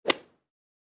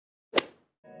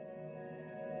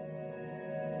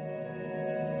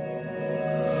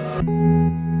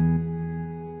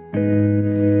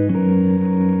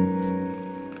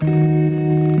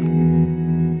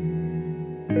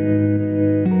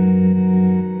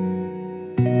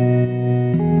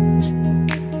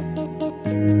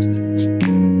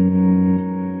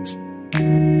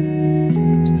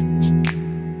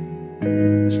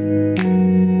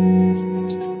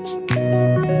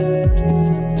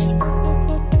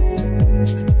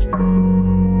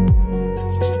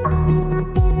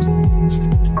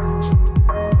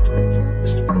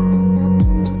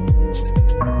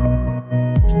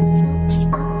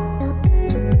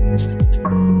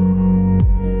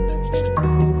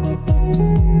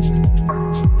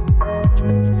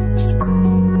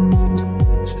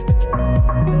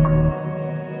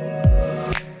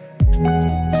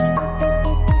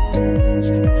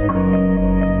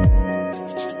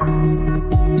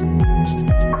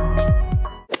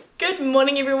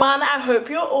morning everyone, I hope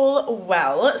you're all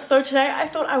well. So today I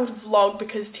thought I would vlog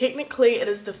because technically it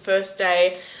is the first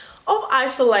day of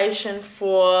isolation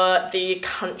for the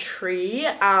country.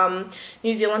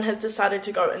 New Zealand has decided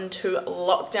to go into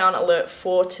lockdown alert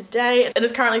for today. It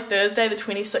is currently Thursday the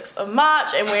 26th of March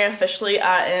and we officially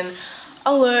are in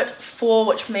alert 4,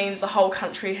 which means the whole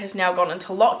country has now gone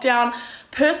into lockdown.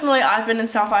 Personally, I've been in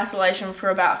self-isolation for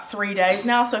about 3 days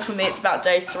now, so for me it's about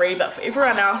day 3, but for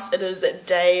everyone else it is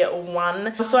day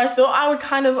 1. So I thought I would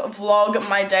kind of vlog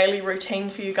my daily routine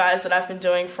for you guys that I've been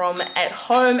doing from at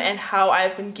home and how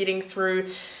I've been getting through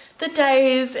the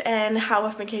days and how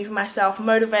I've been keeping myself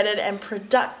motivated and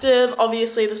productive.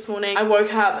 Obviously this morning I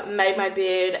woke up, made my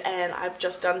bed, and I've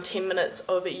just done 10 minutes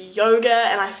of yoga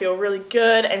and I feel really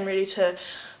good and ready to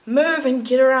move and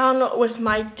get around with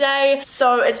my day.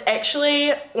 So it's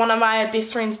actually one of my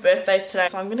best friend's birthdays today,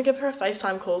 so I'm gonna give her a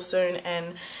FaceTime call soon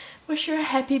and wish her a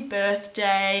happy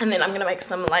birthday. And then I'm gonna make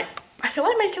some I feel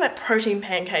like making protein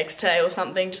pancakes today or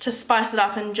something, just to spice it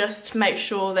up and just make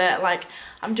sure that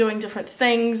I'm doing different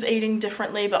things, eating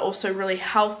differently, but also really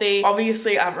healthy.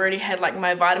 Obviously I've already had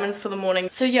my vitamins for the morning.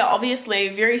 So yeah, obviously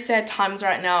very sad times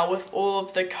right now with all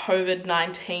of the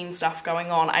COVID-19 stuff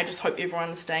going on. I just hope everyone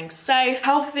is staying safe,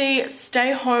 healthy,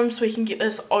 stay home so we can get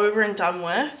this over and done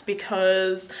with,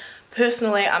 because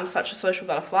personally I'm such a social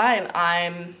butterfly and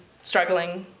I'm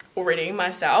struggling already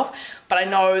myself, but I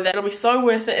know that it'll be so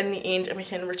worth it in the end and we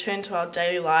can return to our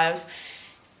daily lives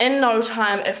in no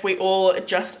time if we all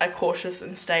just are cautious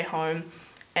and stay home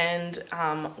and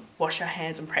wash our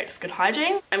hands and practice good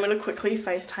hygiene. I'm gonna quickly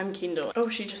FaceTime Kendall. Oh,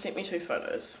 she just sent me 2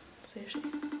 photos. See if she...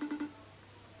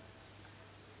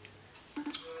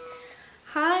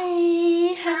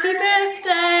 Hi, happy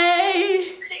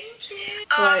birthday! Thank you.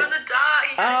 Oh, in the dark.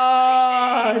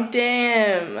 Oh,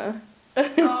 damn.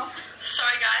 Oh,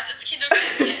 sorry guys, it's Kendall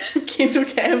Cam here. Kendall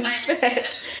Cam's back.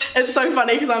 It's so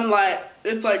funny because I'm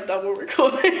it's double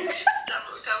recording.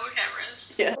 double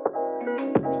cameras. Yeah.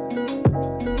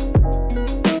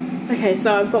 Okay,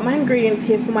 so I've got my ingredients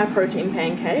here for my protein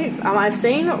pancakes. I've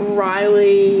seen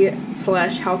Riley /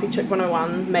 Healthy Chick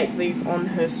 101 make these on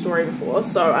her story before.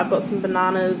 So I've got some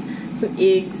bananas, some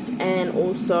eggs, and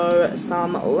also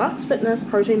some Lux Fitness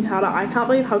protein powder. I can't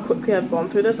believe how quickly I've gone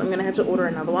through this. I'm gonna have to order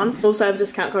another one. Also I have a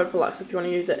discount code for Lux if you want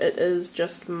to use it. It is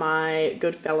just my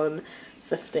good Fallon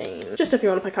 15, just if you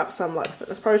want to pick up some Lux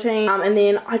Fitness protein. And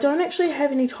then I don't actually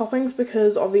have any toppings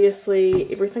because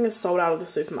obviously everything is sold out of the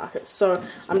supermarket, so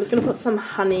I'm just going to put some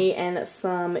honey and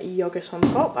some yogurt on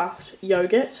top after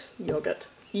yogurt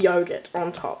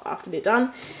on top after they're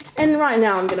done. And right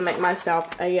now I'm going to make myself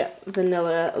a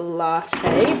vanilla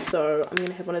latte, so I'm going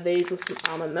to have one of these with some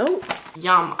almond milk.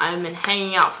 Yum. I've been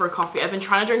hanging out for a coffee. I've been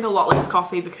trying to drink a lot less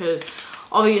coffee because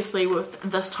obviously with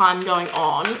this time going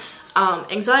on,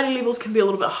 anxiety levels can be a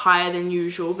little bit higher than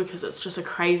usual because it's just a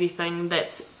crazy thing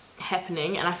that's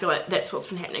happening, and I feel like that's what's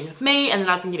been happening with me. And then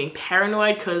I've been getting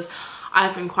paranoid because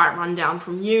I've been quite run down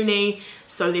from uni,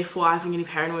 so therefore I've been getting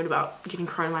paranoid about getting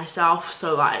corona myself.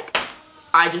 So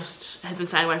I just have been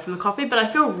staying away from the coffee, but I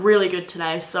feel really good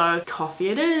today, so coffee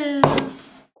it is.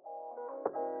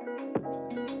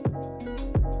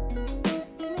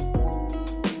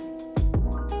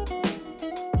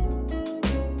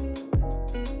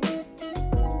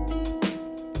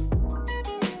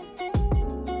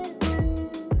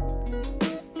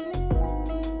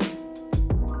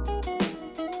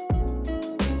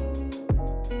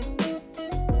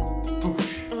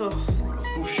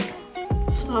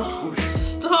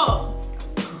 Stop.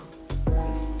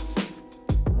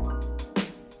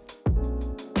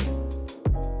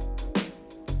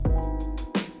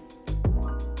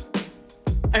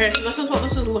 Okay, so this is what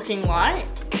this is looking like.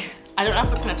 I don't know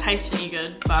if it's going to taste any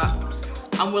good, but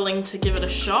I'm willing to give it a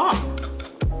shot.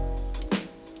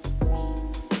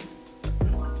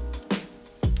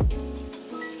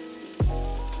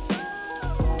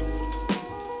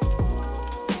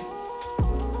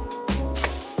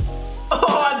 Oh,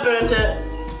 I burnt it.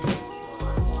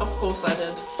 Of course I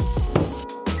did.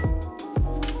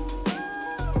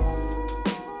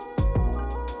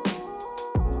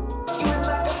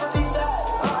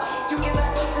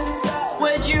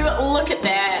 Would you look at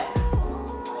that?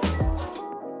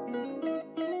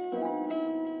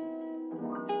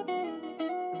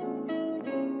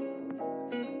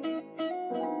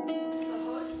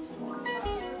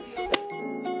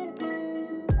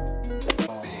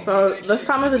 So this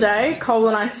time of the day, Cole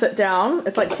and I sit down.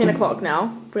 It's like 10 o'clock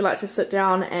now. We like to sit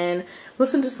down and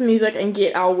listen to some music and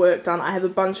get our work done. I have a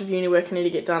bunch of uni work I need to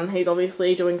get done. He's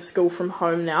obviously doing school from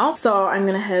home now. So I'm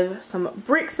gonna have some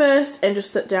breakfast and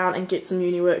just sit down and get some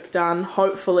uni work done,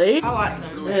 hopefully. I like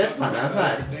them. They're fun, I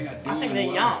think they're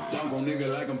yum.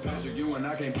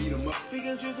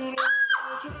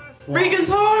 Regan's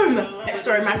home!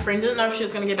 Backstory, my friend didn't know if she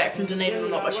was gonna get back from Dunedin or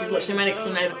not, but she's literally my next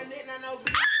door neighbour.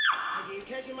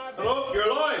 Hello, you're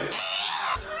alive!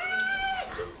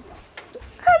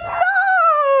 Hello!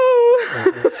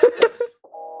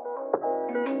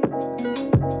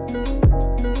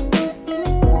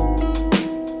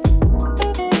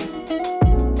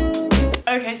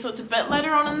 Okay, so it's a bit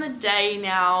later on in the day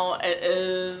now. It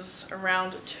is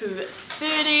around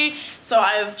 2:30. So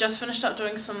I've just finished up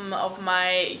doing some of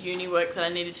my uni work that I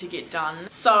needed to get done.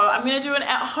 So I'm going to do an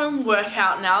at-home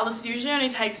workout now. This usually only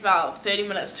takes about 30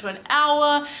 minutes to an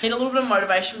hour. I need a little bit of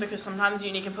motivation because sometimes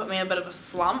uni can put me in a bit of a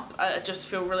slump. I just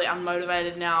feel really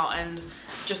unmotivated now and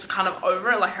just kind of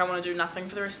over it, like I want to do nothing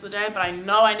for the rest of the day, but I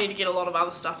know I need to get a lot of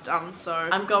other stuff done, so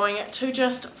I'm going to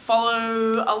just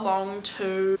follow along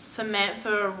to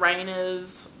Samantha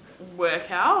Rayner's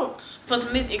workout. For some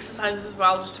of these exercises as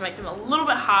well, just to make them a little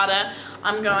bit harder,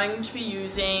 I'm going to be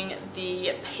using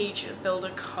the Peach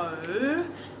Builder Co,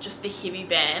 just the heavy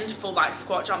band for like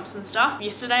squat jumps and stuff.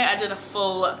 Yesterday I did a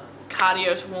full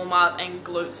cardio to warm up and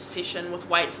glutes session with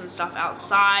weights and stuff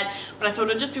outside, but I thought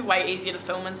it'd just be way easier to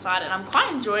film inside, and I'm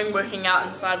quite enjoying working out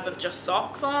inside with just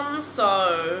socks on,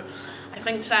 so I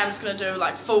think today I'm just going to do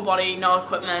like full body, no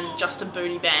equipment, just a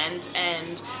booty band,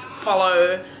 and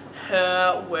follow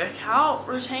her workout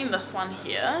routine, this one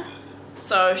here.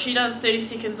 So she does 30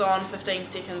 seconds on, 15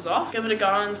 seconds off. Give it a go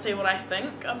and see what I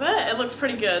think of it. It looks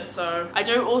pretty good. So I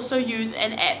do also use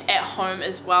an app at home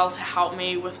as well to help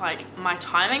me with like my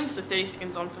timing. So 30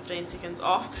 seconds on, 15 seconds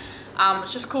off.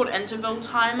 It's just called Interval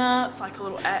Timer. It's like a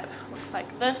little app, looks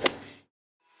like this.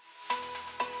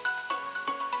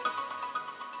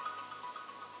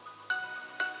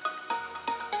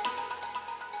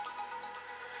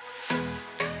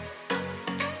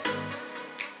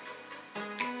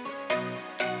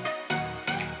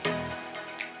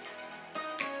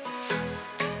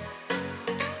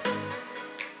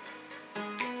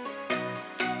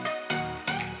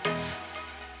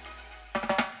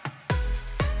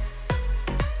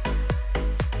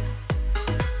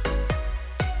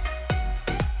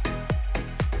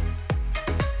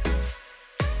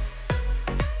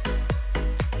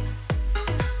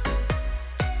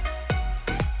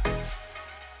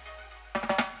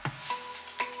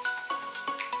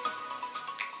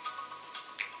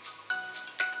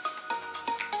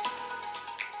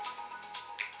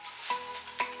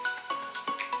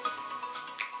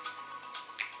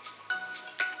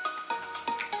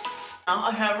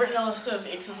 Okay, I've written a list of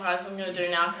exercises I'm going to do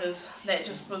now because that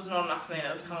just was not enough for me.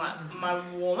 That was kind of like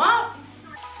my warm-up.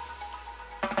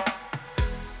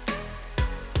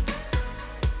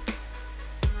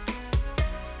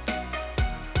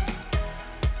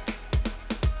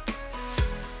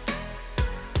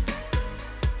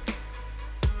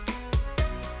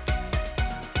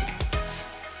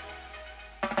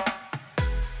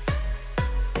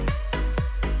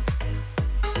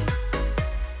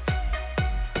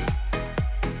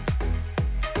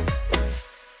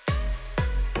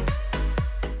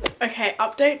 Okay,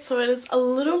 update. So it is a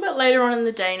little bit later on in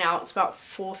the day now. It's about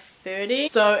 4:30.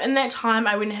 So in that time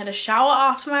I went and had a shower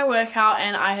after my workout,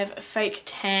 and I have fake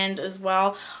tanned as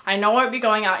well. I know I won't be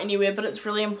going out anywhere, but it's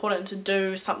really important to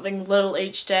do something little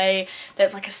each day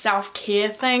that's like a self-care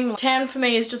thing. Tan for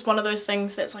me is just one of those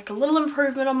things that's like a little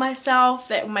improvement on myself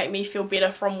that will make me feel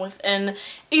better from within.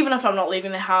 Even if I'm not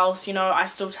leaving the house, you know, I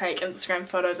still take Instagram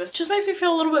photos. It just makes me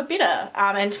feel a little bit better.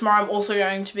 And tomorrow I'm also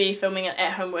going to be filming an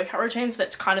at-home workout routine, so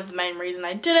that's kind of the main reason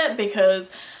I did it,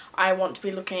 because I want to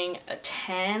be looking a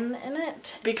tan in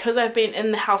it. Because I've been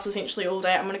in the house essentially all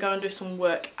day, I'm going to go and do some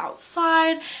work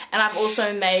outside, and I've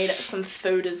also made some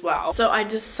food as well. So I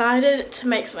decided to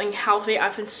make something healthy.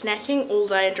 I've been snacking all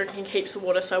day and drinking heaps of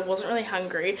water, so I wasn't really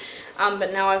hungry,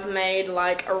 but now I've made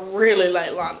like a really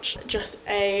late lunch. Just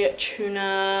a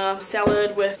tuna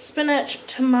salad with spinach,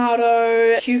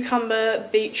 tomato, cucumber,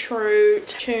 beetroot,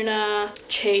 tuna,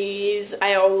 cheese,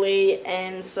 aioli,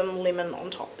 and some lemon on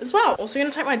top as well. Also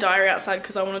going to take my diary outside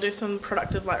because I want to do some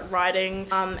productive like writing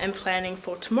and planning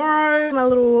for tomorrow. My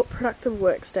little productive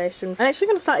workstation. I'm actually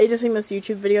going to start editing this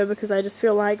YouTube video because I just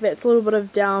feel like that's a little bit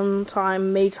of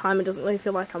downtime, me time. It doesn't really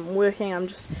feel like I'm working. I'm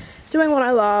just doing what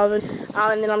I love,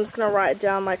 and then I'm just going to write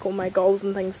down like all my goals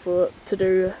and things to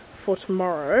do for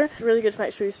tomorrow. It's really good to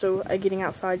make sure you still are getting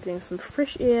outside, getting some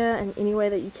fresh air in any way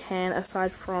that you can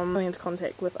aside from coming into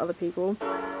contact with other people.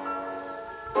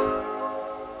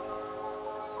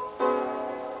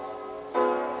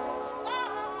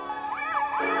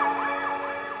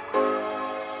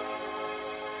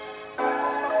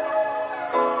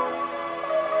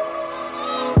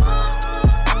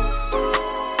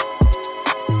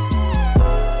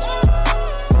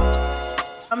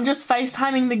 I'm just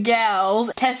FaceTiming the gals.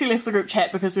 Cassie left the group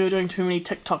chat because we were doing too many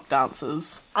TikTok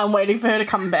dances. I'm waiting for her to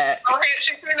come back. Oh, hey,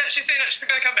 she's seen it, she's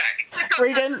gonna come back.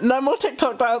 Regan, no more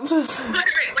TikTok dances. Look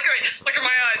at me, look at my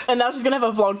eyes. And now she's gonna have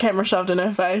a vlog camera shoved in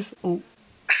her face. Ooh.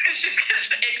 She's gonna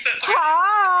exit.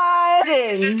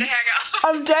 Hi! Just to hang out.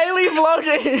 I'm daily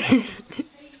vlogging.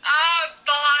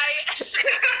 Bye.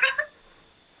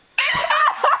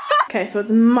 Okay, so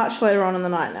it's much later on in the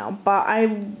night now, but I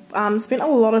spent a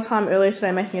lot of time earlier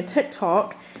today making a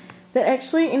TikTok that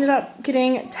actually ended up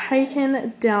getting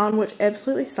taken down, which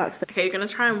absolutely sucks. Okay, you're gonna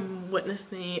try and witness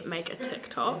me make a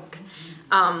TikTok.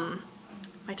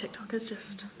 My TikTok is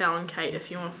just Fallon Kate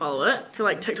if you want to follow it. I feel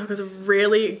like TikTok is a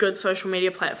really good social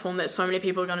media platform that so many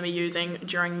people are going to be using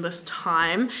during this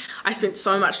time. I spent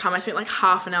so much time, I spent like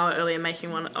half an hour earlier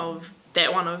making one of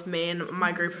me and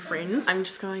my group of friends. I'm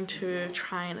just going to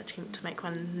try and attempt to make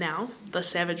one now, the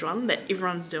savage one that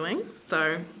everyone's doing.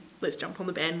 So let's jump on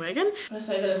the bandwagon. I'm gonna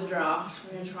save it as a draft.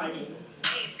 We're gonna try again.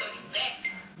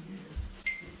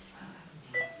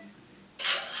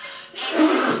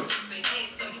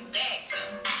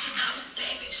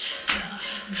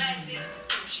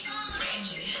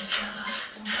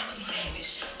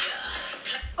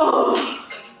 Oh!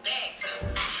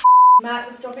 Mark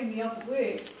was dropping me off at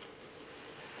work.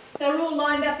 They were all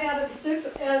lined up out of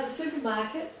the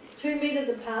supermarket, 2 meters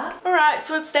apart. Alright,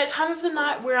 so it's that time of the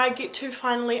night where I get to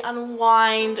finally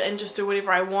unwind and just do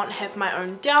whatever I want, have my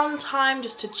own downtime,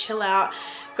 just to chill out,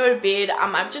 go to bed.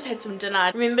 I've just had some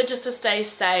dinner. Remember just to stay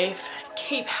safe,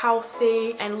 keep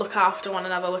healthy, and look after one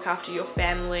another, look after your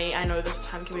family. I know this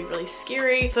time can be really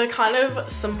scary. The kind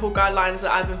of simple guidelines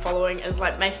that I've been following is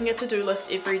like making a to-do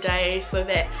list every day so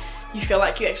that you feel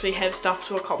like you actually have stuff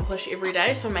to accomplish every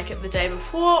day. So make it the day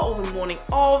before or the morning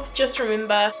of. Just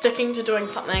remember sticking to doing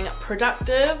something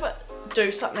productive,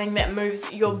 do something that moves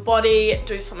your body,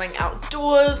 do something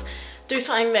outdoors, do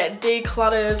something that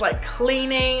declutters, like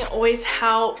cleaning always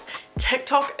helps.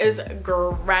 TikTok is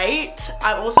great.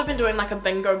 I've also been doing like a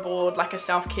bingo board, like a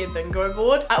self-care bingo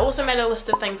board. I also made a list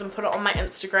of things and put it on my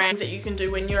Instagram that you can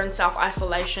do when you're in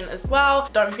self-isolation as well.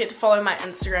 Don't forget to follow my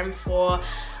Instagram for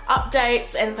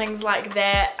updates and things like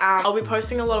that. I'll be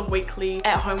posting a lot of weekly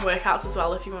at-home workouts as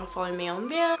well if you want to follow me on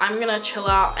there. I'm gonna chill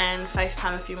out and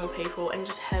FaceTime a few more people and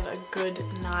just have a good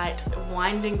night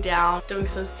winding down, doing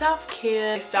some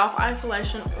self-care.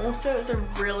 Self-isolation also is a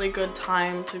really good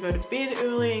time to go to bed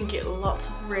early and get lots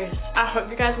of rest. I hope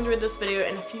you guys enjoyed this video,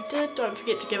 and if you did, don't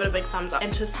forget to give it a big thumbs up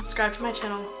and to subscribe to my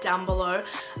channel down below.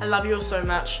 I love you all so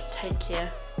much. Take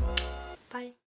care.